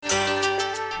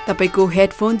तपाईको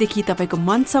हेडफोनदेखि तपाईको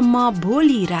मनसम्म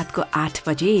भोलि रातको 8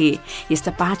 बजे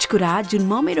यस्ता 5 कुरा जुन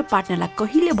म मेरो पार्टनरलाई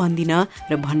कहिले भन्दिन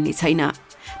र भन्ने छैन।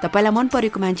 तपाईलाई मन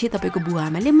परेको मान्छे तपाईको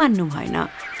बुवाआमाले मान्नु भएन,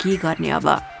 के गर्ने अब?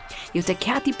 एउटा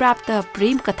ख्याति प्राप्त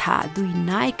प्रेम कथा दुई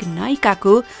नायक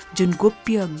नायिकाको जुन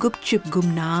गोप्य गुपचुप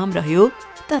गुमनाम रह्यो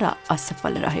तर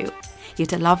असफल रह्यो।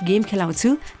 एउटा लभ गेम खेलाउँछु,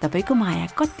 तपाईको माया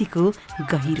कतिको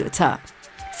गहिरो छ।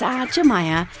 साँचो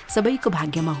माया सबैको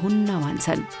भाग्यमा हुन्न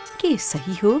भन्छन्, के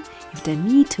सही हो? एउटा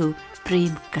मिठो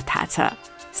प्रेम कथा छ।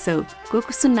 सो को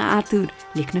सुन्न आतुर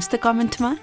लेख्नुस् त कमेन्टमा।